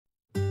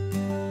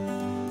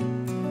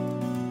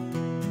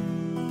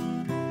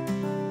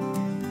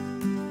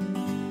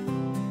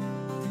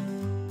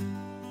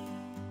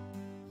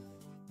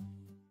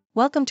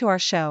Welcome to our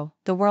show,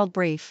 The World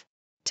Brief.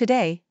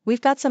 Today,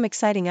 we've got some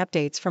exciting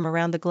updates from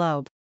around the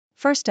globe.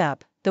 First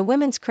up, the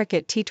Women's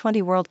Cricket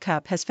T20 World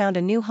Cup has found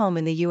a new home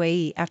in the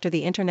UAE after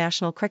the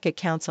International Cricket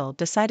Council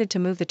decided to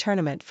move the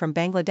tournament from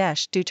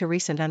Bangladesh due to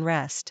recent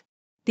unrest.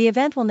 The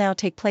event will now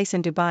take place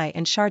in Dubai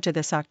and Sharjah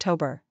this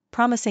October,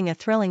 promising a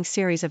thrilling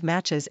series of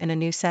matches in a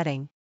new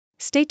setting.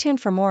 Stay tuned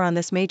for more on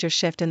this major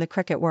shift in the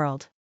cricket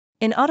world.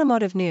 In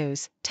automotive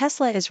news,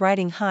 Tesla is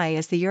riding high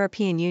as the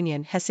European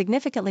Union has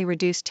significantly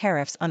reduced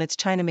tariffs on its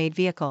China-made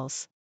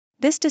vehicles.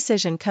 This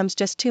decision comes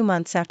just 2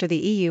 months after the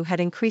EU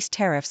had increased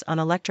tariffs on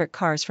electric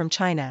cars from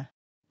China.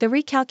 The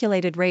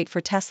recalculated rate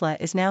for Tesla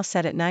is now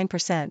set at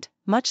 9%,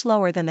 much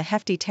lower than the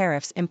hefty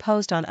tariffs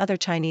imposed on other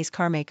Chinese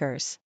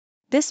carmakers.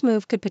 This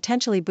move could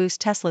potentially boost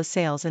Tesla's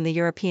sales in the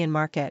European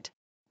market.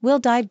 We'll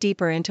dive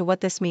deeper into what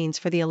this means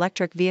for the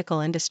electric vehicle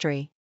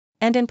industry.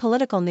 And in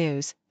political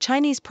news,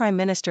 Chinese Prime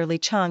Minister Li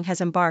Keqiang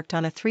has embarked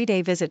on a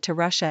 3-day visit to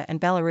Russia and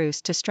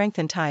Belarus to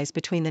strengthen ties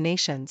between the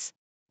nations.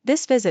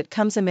 This visit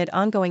comes amid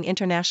ongoing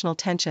international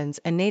tensions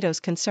and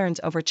NATO's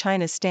concerns over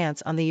China's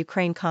stance on the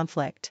Ukraine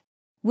conflict.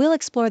 We'll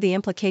explore the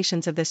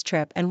implications of this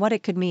trip and what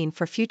it could mean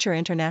for future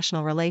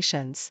international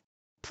relations.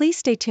 Please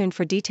stay tuned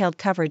for detailed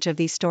coverage of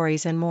these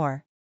stories and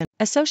more.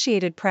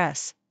 Associated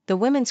Press, the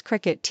Women's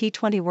Cricket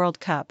T20 World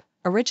Cup,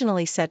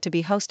 originally set to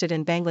be hosted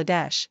in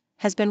Bangladesh,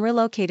 has been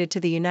relocated to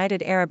the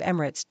United Arab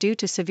Emirates due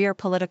to severe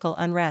political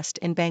unrest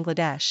in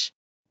Bangladesh.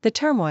 The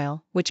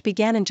turmoil, which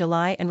began in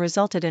July and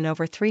resulted in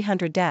over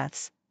 300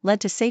 deaths,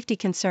 led to safety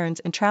concerns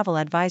and travel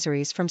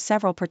advisories from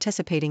several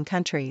participating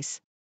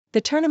countries.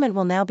 The tournament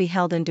will now be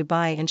held in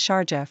Dubai and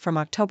Sharjah from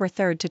October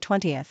 3 to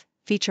 20,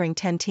 featuring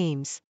 10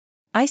 teams.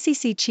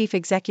 ICC Chief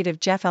Executive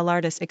Jeff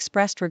Alardis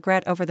expressed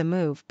regret over the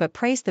move but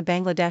praised the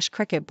Bangladesh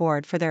Cricket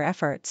Board for their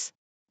efforts.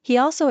 He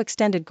also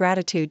extended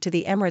gratitude to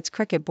the Emirates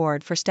Cricket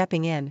Board for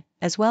stepping in,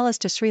 as well as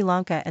to Sri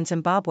Lanka and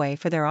Zimbabwe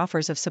for their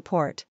offers of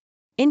support.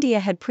 India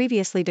had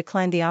previously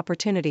declined the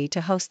opportunity to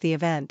host the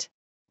event.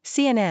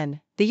 CNN,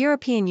 the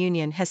European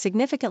Union has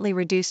significantly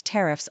reduced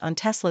tariffs on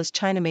Tesla's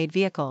China-made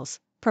vehicles,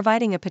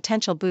 providing a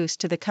potential boost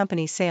to the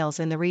company's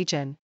sales in the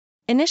region.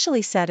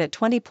 Initially set at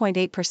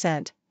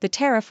 20.8%, the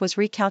tariff was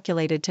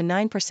recalculated to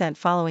 9%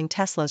 following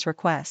Tesla's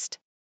request.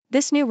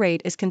 This new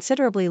rate is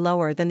considerably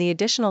lower than the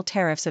additional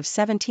tariffs of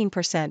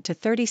 17% to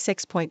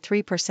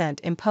 36.3%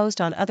 imposed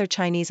on other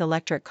Chinese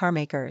electric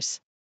carmakers.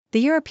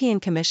 The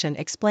European Commission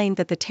explained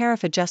that the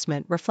tariff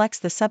adjustment reflects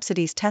the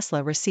subsidies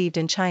Tesla received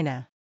in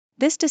China.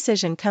 This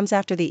decision comes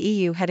after the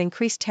EU had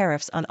increased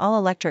tariffs on all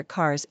electric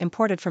cars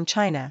imported from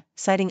China,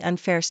 citing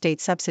unfair state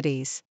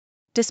subsidies.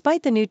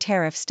 Despite the new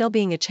tariff still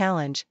being a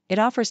challenge, it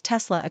offers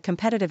Tesla a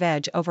competitive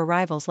edge over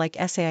rivals like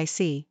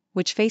SAIC,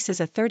 which faces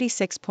a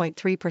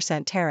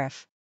 36.3%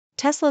 tariff.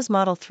 Tesla's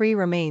Model 3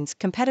 remains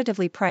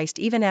competitively priced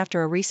even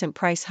after a recent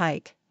price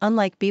hike,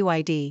 unlike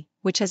BYD,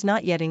 which has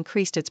not yet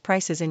increased its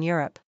prices in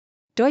Europe.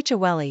 Deutsche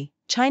Welle,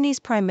 Chinese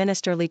Prime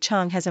Minister Li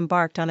Keqiang has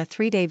embarked on a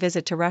 3-day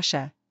visit to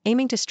Russia,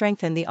 aiming to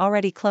strengthen the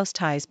already close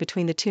ties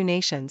between the two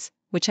nations,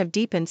 which have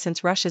deepened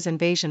since Russia's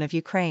invasion of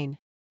Ukraine.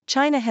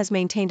 China has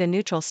maintained a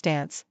neutral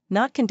stance,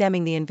 not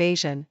condemning the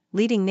invasion,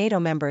 leading NATO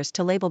members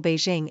to label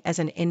Beijing as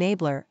an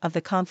enabler of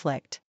the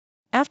conflict.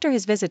 After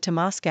his visit to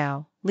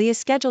Moscow, Li is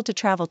scheduled to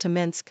travel to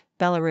Minsk,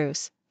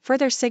 Belarus,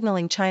 further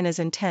signaling China's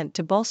intent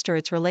to bolster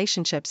its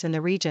relationships in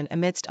the region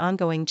amidst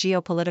ongoing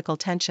geopolitical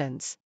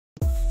tensions.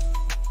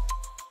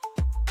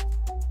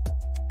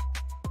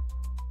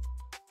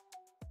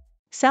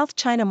 South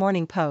China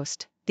Morning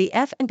Post, the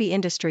F&B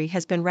industry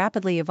has been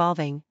rapidly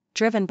evolving,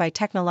 driven by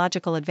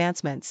technological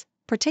advancements,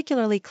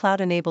 particularly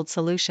cloud-enabled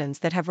solutions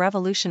that have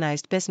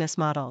revolutionized business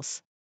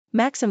models.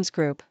 Maxim's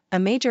Group, a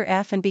major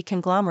F&B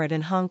conglomerate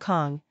in Hong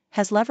Kong,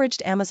 has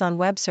leveraged Amazon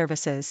Web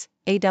Services,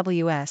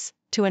 AWS,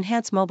 to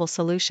enhance mobile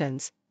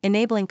solutions,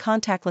 enabling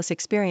contactless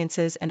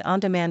experiences and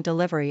on-demand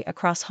delivery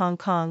across Hong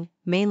Kong,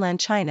 mainland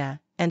China,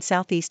 and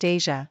Southeast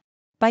Asia.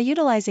 By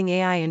utilizing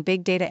AI and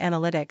big data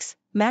analytics,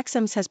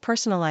 Maxim's has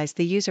personalized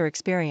the user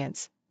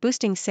experience,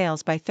 boosting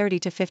sales by 30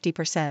 to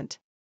 50%.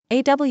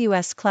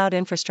 AWS cloud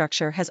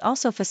infrastructure has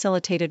also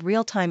facilitated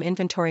real-time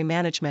inventory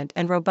management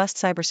and robust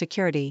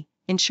cybersecurity,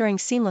 ensuring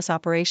seamless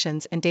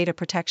operations and data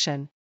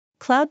protection.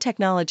 Cloud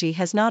technology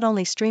has not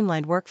only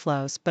streamlined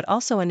workflows but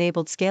also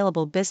enabled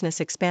scalable business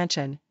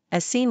expansion,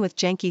 as seen with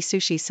Genki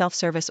Sushi's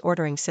self-service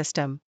ordering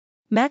system.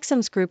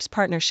 Maxim's Group's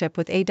partnership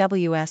with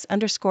AWS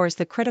underscores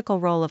the critical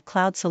role of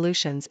cloud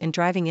solutions in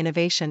driving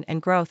innovation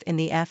and growth in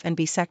the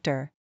F&B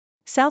sector.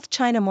 South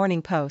China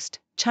Morning Post,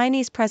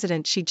 Chinese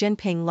President Xi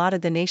Jinping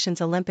lauded the nation's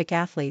Olympic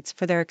athletes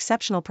for their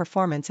exceptional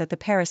performance at the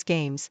Paris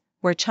Games,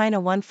 where China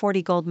won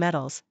 40 gold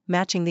medals,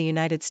 matching the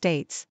United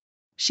States.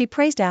 She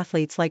praised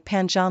athletes like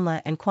Pan Zhanle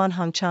and Quan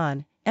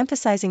Hongchan,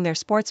 emphasizing their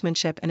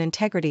sportsmanship and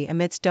integrity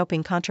amidst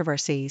doping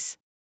controversies.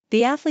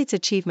 The athletes'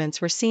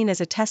 achievements were seen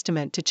as a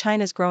testament to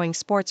China's growing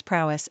sports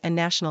prowess and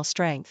national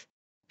strength.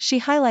 She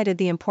highlighted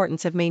the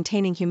importance of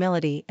maintaining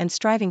humility and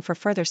striving for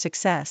further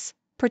success,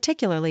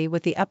 particularly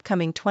with the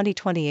upcoming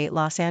 2028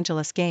 Los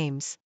Angeles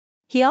Games.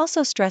 He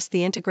also stressed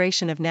the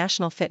integration of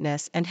national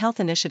fitness and health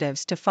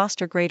initiatives to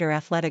foster greater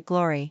athletic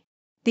glory.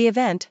 The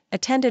event,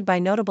 attended by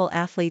notable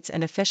athletes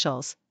and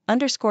officials,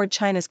 underscored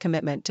China's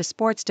commitment to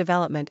sports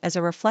development as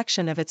a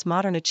reflection of its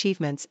modern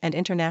achievements and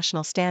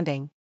international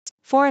standing.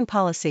 Foreign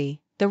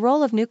policy. The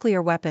role of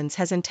nuclear weapons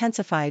has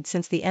intensified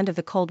since the end of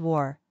the Cold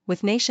War,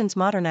 with nations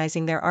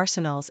modernizing their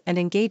arsenals and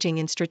engaging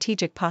in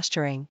strategic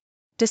posturing.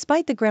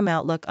 Despite the grim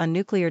outlook on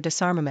nuclear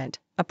disarmament,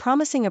 a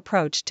promising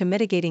approach to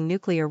mitigating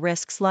nuclear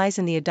risks lies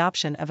in the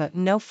adoption of a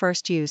no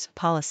first use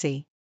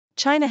policy.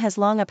 China has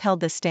long upheld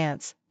this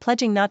stance,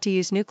 pledging not to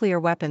use nuclear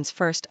weapons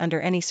first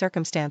under any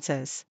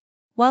circumstances.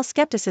 While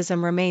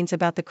skepticism remains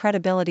about the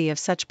credibility of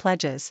such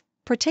pledges,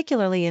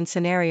 particularly in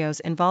scenarios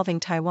involving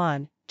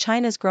Taiwan,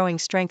 China's growing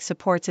strength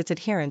supports its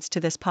adherence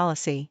to this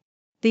policy.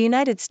 The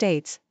United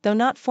States, though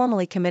not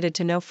formally committed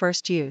to no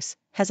first use,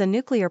 has a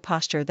nuclear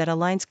posture that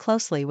aligns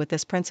closely with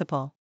this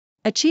principle.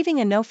 Achieving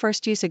a no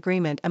first use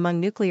agreement among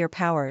nuclear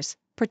powers,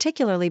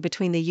 particularly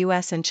between the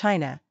US and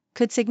China,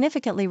 could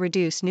significantly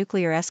reduce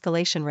nuclear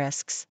escalation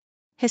risks.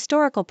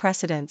 Historical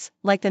precedents,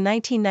 like the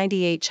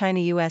 1998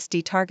 China-US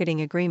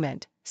detargeting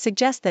agreement,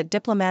 suggest that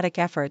diplomatic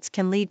efforts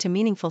can lead to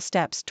meaningful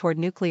steps toward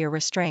nuclear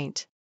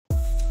restraint.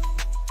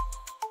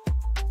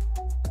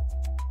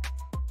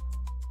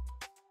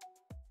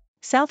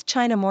 South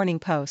China Morning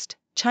Post.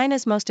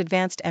 China's most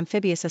advanced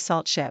amphibious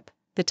assault ship,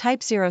 the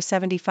Type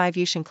 075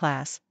 Yushan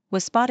class,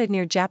 was spotted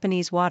near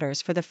Japanese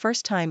waters for the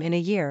first time in a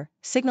year,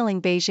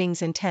 signaling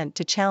Beijing's intent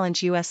to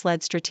challenge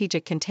US-led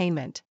strategic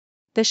containment.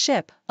 The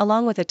ship,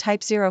 along with a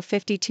Type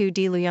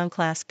 052D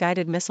Luoyang-class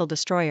guided missile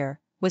destroyer,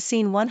 was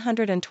seen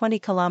 120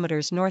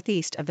 kilometers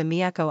northeast of the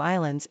Miyako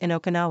Islands in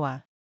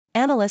Okinawa.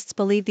 Analysts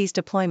believe these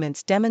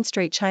deployments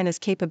demonstrate China's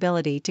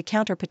capability to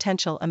counter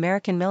potential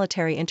American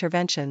military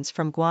interventions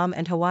from Guam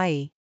and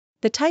Hawaii.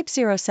 The Type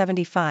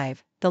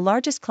 075, the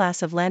largest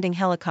class of landing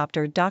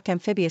helicopter dock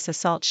amphibious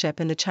assault ship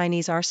in the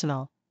Chinese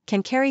arsenal,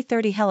 can carry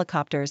 30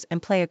 helicopters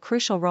and play a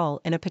crucial role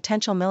in a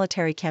potential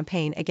military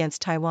campaign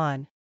against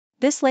Taiwan.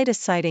 This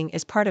latest sighting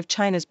is part of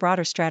China's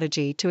broader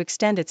strategy to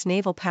extend its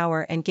naval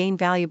power and gain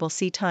valuable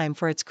sea time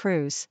for its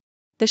crews.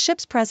 The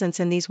ship's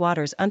presence in these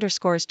waters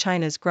underscores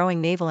China's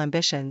growing naval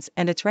ambitions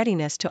and its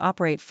readiness to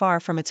operate far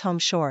from its home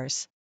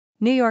shores.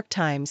 New York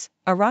Times.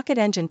 A rocket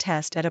engine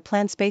test at a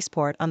planned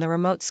spaceport on the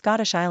remote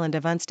Scottish island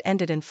of Unst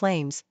ended in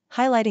flames,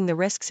 highlighting the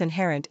risks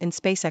inherent in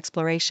space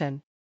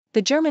exploration.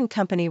 The German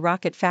company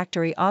Rocket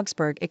Factory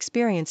Augsburg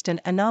experienced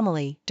an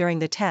anomaly during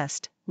the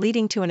test,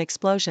 leading to an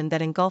explosion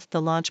that engulfed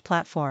the launch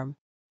platform.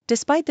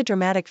 Despite the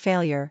dramatic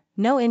failure,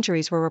 no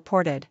injuries were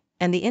reported,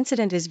 and the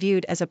incident is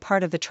viewed as a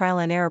part of the trial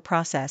and error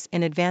process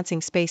in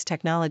advancing space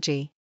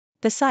technology.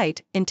 The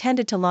site,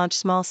 intended to launch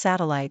small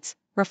satellites,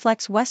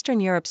 reflects Western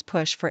Europe's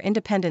push for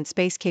independent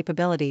space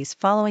capabilities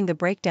following the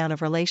breakdown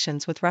of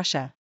relations with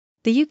Russia.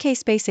 The UK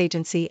Space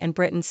Agency and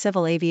Britain's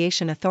Civil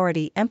Aviation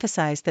Authority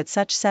emphasized that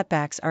such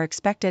setbacks are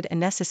expected and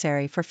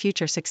necessary for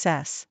future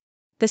success.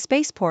 The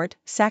spaceport,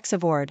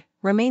 Saxe-Ford,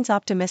 remains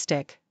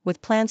optimistic,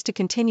 with plans to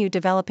continue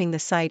developing the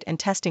site and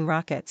testing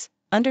rockets,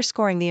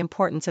 underscoring the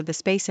importance of the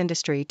space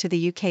industry to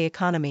the UK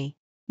economy.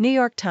 New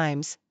York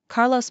Times.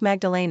 Carlos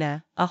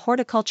Magdalena, a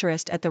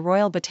horticulturist at the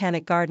Royal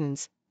Botanic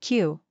Gardens,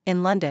 Kew,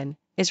 in London,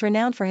 is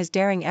renowned for his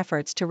daring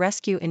efforts to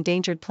rescue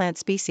endangered plant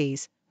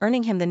species,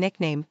 earning him the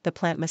nickname, the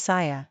Plant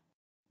Messiah.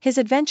 His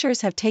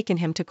adventures have taken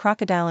him to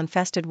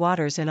crocodile-infested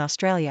waters in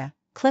Australia,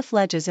 cliff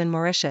ledges in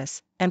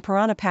Mauritius, and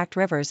piranha-packed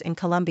rivers in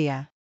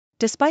Colombia.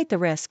 Despite the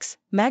risks,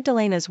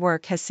 Magdalena's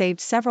work has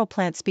saved several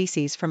plant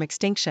species from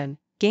extinction,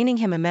 gaining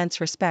him immense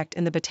respect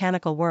in the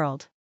botanical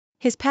world.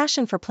 His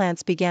passion for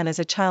plants began as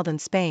a child in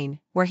Spain,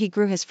 where he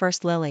grew his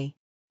first lily.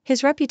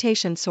 His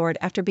reputation soared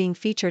after being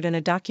featured in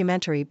a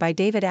documentary by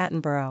David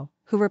Attenborough,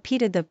 who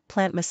repeated the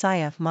Plant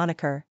Messiah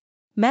moniker.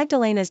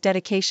 Magdalena's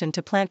dedication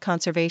to plant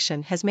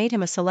conservation has made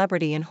him a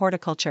celebrity in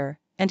horticulture,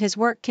 and his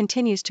work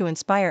continues to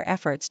inspire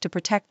efforts to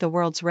protect the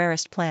world's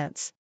rarest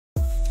plants.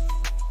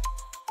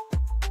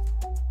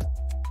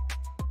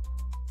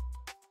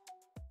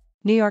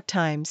 New York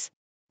Times.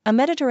 A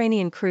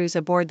Mediterranean cruise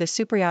aboard the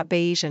superyacht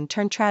Bayesian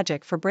turned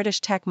tragic for British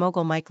tech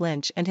mogul Mike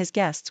Lynch and his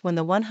guests when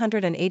the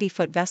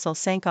 180-foot vessel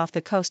sank off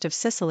the coast of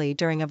Sicily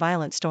during a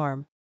violent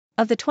storm.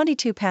 Of the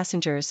 22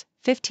 passengers,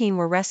 15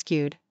 were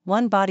rescued,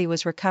 1 body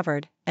was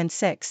recovered, and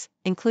 6,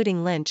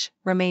 including Lynch,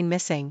 remain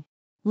missing.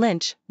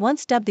 Lynch,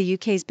 once dubbed the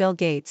UK's Bill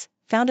Gates,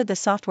 founded the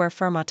software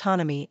firm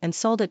Autonomy and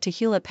sold it to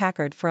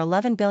Hewlett-Packard for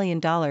 $11 billion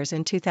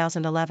in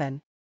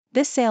 2011.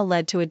 This sale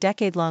led to a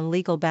decade-long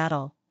legal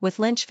battle, with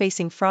Lynch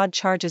facing fraud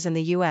charges in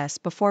the US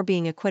before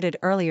being acquitted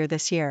earlier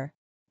this year.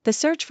 The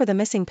search for the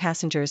missing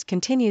passengers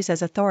continues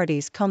as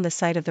authorities comb the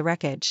site of the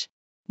wreckage.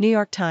 New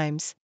York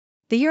Times.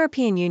 The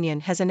European Union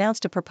has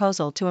announced a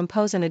proposal to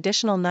impose an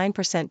additional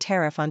 9%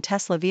 tariff on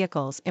Tesla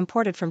vehicles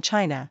imported from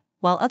China,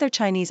 while other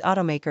Chinese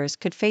automakers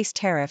could face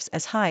tariffs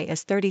as high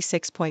as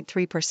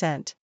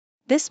 36.3%.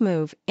 This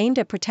move, aimed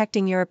at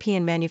protecting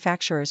European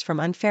manufacturers from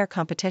unfair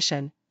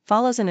competition,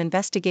 follows an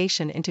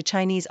investigation into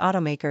Chinese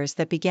automakers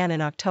that began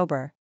in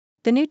October.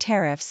 The new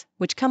tariffs,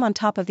 which come on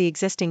top of the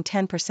existing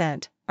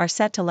 10%, are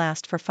set to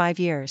last for 5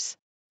 years.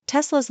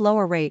 Tesla's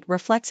lower rate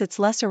reflects its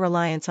lesser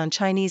reliance on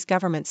Chinese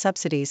government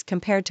subsidies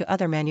compared to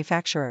other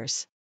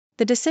manufacturers.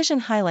 The decision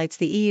highlights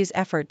the EU's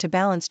effort to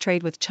balance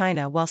trade with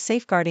China while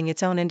safeguarding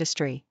its own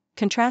industry,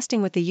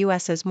 contrasting with the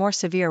US's more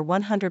severe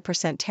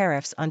 100%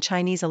 tariffs on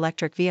Chinese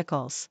electric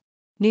vehicles.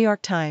 New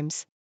York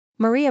Times.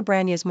 Maria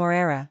Brañas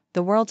Morera,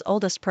 the world's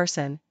oldest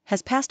person,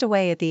 has passed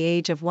away at the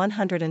age of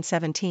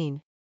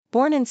 117.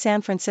 Born in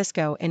San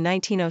Francisco in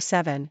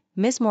 1907,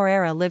 Ms.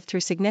 Morera lived through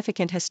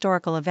significant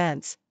historical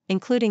events,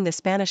 including the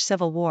Spanish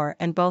Civil War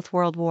and both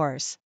World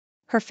Wars.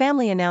 Her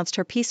family announced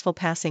her peaceful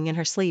passing in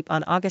her sleep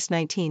on August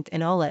 19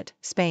 in Olot,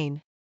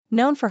 Spain.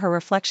 Known for her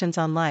reflections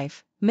on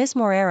life, Ms.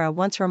 Morera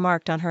once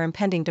remarked on her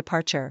impending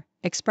departure,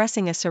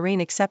 expressing a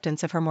serene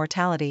acceptance of her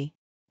mortality.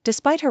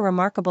 Despite her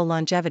remarkable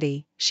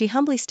longevity, she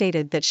humbly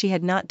stated that she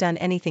had not done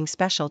anything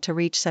special to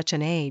reach such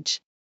an age.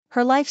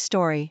 Her life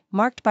story,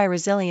 marked by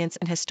resilience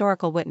and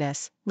historical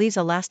witness, leaves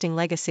a lasting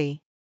legacy.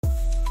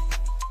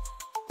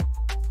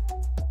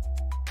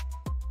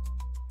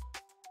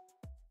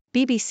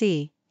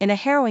 BBC. In a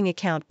harrowing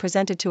account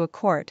presented to a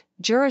court,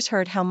 jurors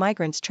heard how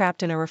migrants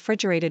trapped in a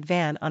refrigerated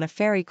van on a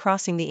ferry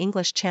crossing the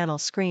English Channel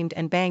screamed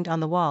and banged on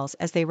the walls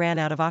as they ran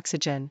out of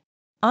oxygen.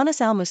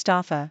 Anas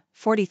al-Mustafa,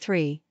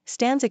 43,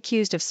 stands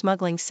accused of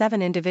smuggling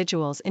 7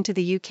 individuals into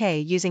the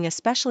UK using a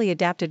specially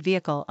adapted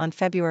vehicle on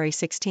February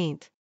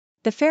 16.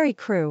 The ferry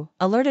crew,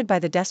 alerted by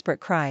the desperate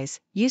cries,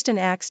 used an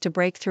axe to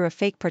break through a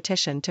fake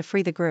partition to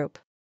free the group.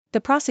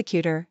 The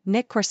prosecutor,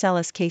 Nick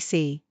Corsellis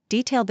KC,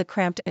 detailed the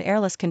cramped and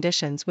airless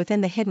conditions within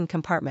the hidden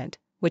compartment,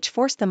 which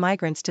forced the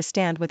migrants to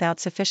stand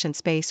without sufficient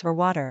space or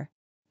water.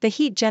 The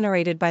heat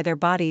generated by their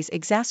bodies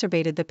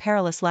exacerbated the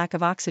perilous lack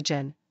of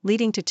oxygen,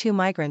 leading to 2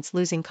 migrants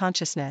losing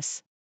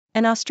consciousness.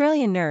 An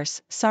Australian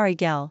nurse, Sari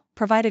Gell,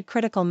 provided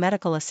critical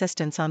medical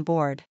assistance on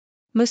board.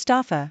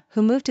 Mustafa,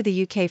 who moved to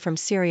the UK from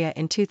Syria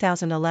in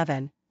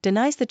 2011,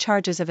 denies the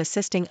charges of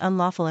assisting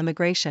unlawful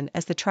immigration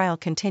as the trial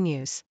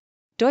continues.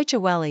 Deutsche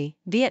Welle,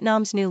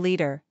 Vietnam's new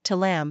leader, To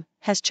Lam,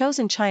 has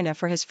chosen China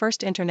for his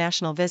first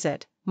international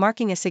visit,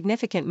 marking a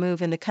significant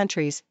move in the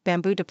country's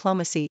bamboo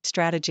diplomacy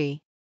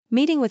strategy.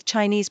 Meeting with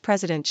Chinese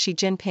President Xi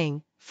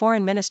Jinping,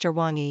 Foreign Minister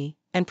Wang Yi,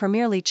 and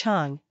Premier Li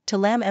Qiang, To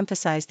Lam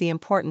emphasized the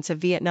importance of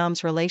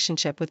Vietnam's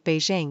relationship with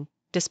Beijing,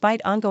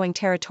 despite ongoing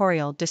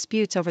territorial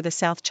disputes over the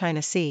South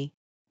China Sea.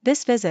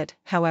 This visit,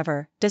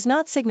 however, does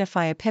not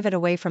signify a pivot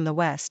away from the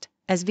West,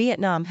 as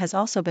Vietnam has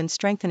also been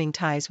strengthening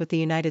ties with the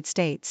United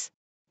States.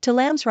 To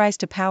Lam's rise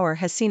to power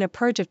has seen a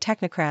purge of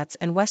technocrats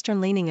and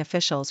Western-leaning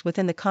officials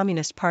within the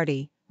Communist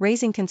Party,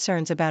 raising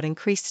concerns about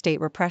increased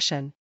state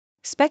repression.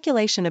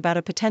 Speculation about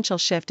a potential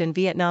shift in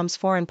Vietnam's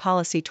foreign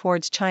policy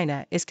towards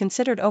China is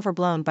considered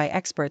overblown by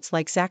experts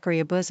like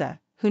Zachary Abuza,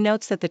 who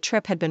notes that the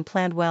trip had been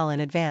planned well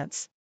in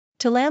advance.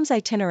 To Lam's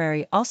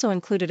itinerary also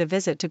included a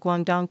visit to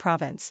Guangdong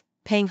province,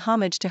 paying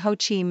homage to Ho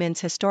Chi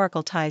Minh's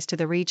historical ties to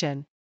the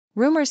region.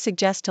 Rumors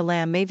suggest To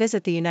Lam may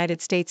visit the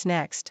United States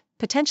next,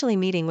 potentially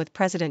meeting with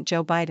President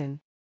Joe Biden.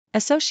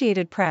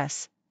 Associated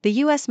Press. The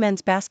U.S.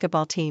 men's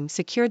basketball team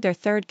secured their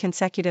 3rd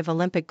consecutive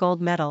Olympic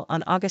gold medal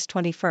on August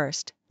 21,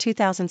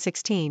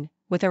 2016,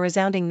 with a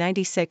resounding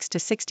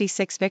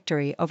 96-66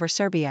 victory over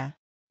Serbia.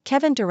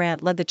 Kevin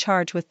Durant led the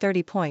charge with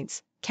 30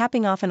 points,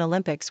 capping off an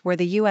Olympics where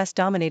the U.S.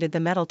 dominated the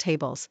medal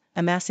tables,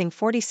 amassing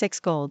 46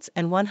 golds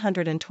and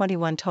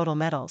 121 total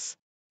medals.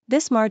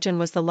 This margin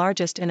was the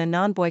largest in a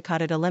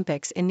non-boycotted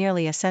Olympics in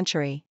nearly a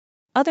century.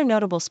 Other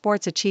notable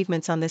sports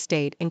achievements on this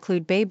date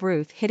include Babe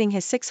Ruth hitting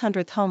his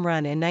 600th home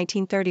run in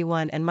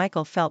 1931 and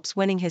Michael Phelps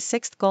winning his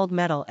 6th gold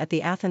medal at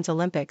the Athens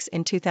Olympics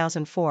in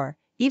 2004,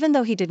 even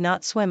though he did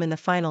not swim in the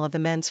final of the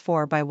men's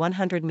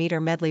 4x100-meter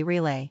medley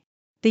relay.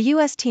 The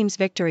U.S. team's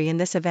victory in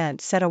this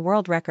event set a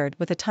world record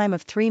with a time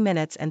of 3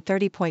 minutes and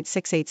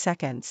 30.68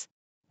 seconds.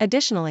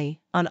 Additionally,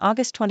 on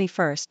August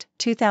 21,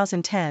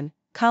 2010,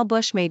 Kyle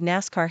Busch made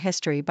NASCAR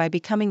history by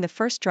becoming the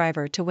first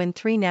driver to win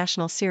 3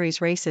 National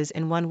Series races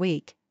in 1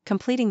 week,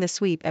 completing the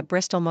sweep at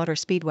Bristol Motor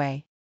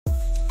Speedway.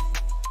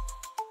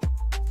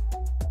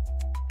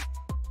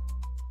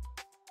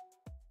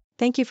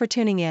 Thank you for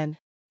tuning in.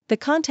 The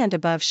content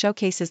above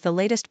showcases the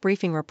latest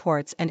briefing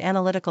reports and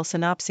analytical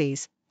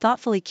synopses,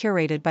 thoughtfully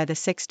curated by the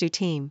 6Do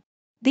team.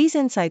 These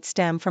insights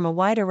stem from a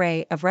wide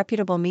array of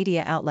reputable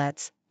media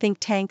outlets, think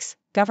tanks,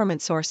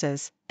 government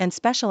sources, and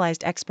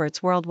specialized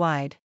experts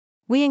worldwide.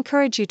 We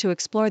encourage you to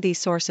explore these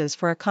sources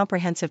for a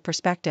comprehensive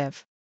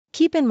perspective.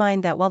 Keep in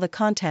mind that while the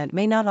content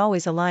may not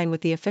always align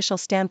with the official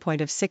standpoint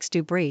of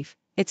 6Do Brief,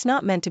 it's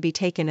not meant to be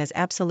taken as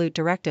absolute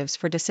directives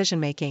for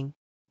decision-making.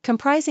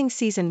 Comprising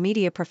seasoned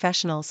media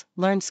professionals,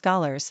 learned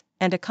scholars,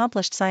 and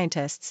accomplished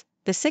scientists,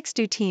 the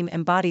 6Do team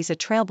embodies a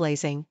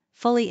trailblazing,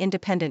 fully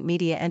independent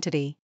media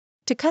entity.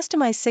 To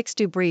customize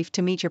 6Do Brief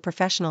to meet your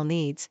professional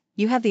needs,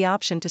 you have the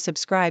option to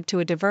subscribe to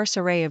a diverse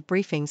array of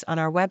briefings on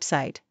our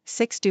website,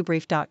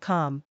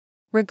 6dobrief.com.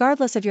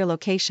 Regardless of your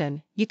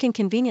location, you can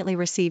conveniently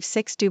receive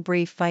 6Do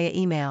Brief via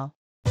email.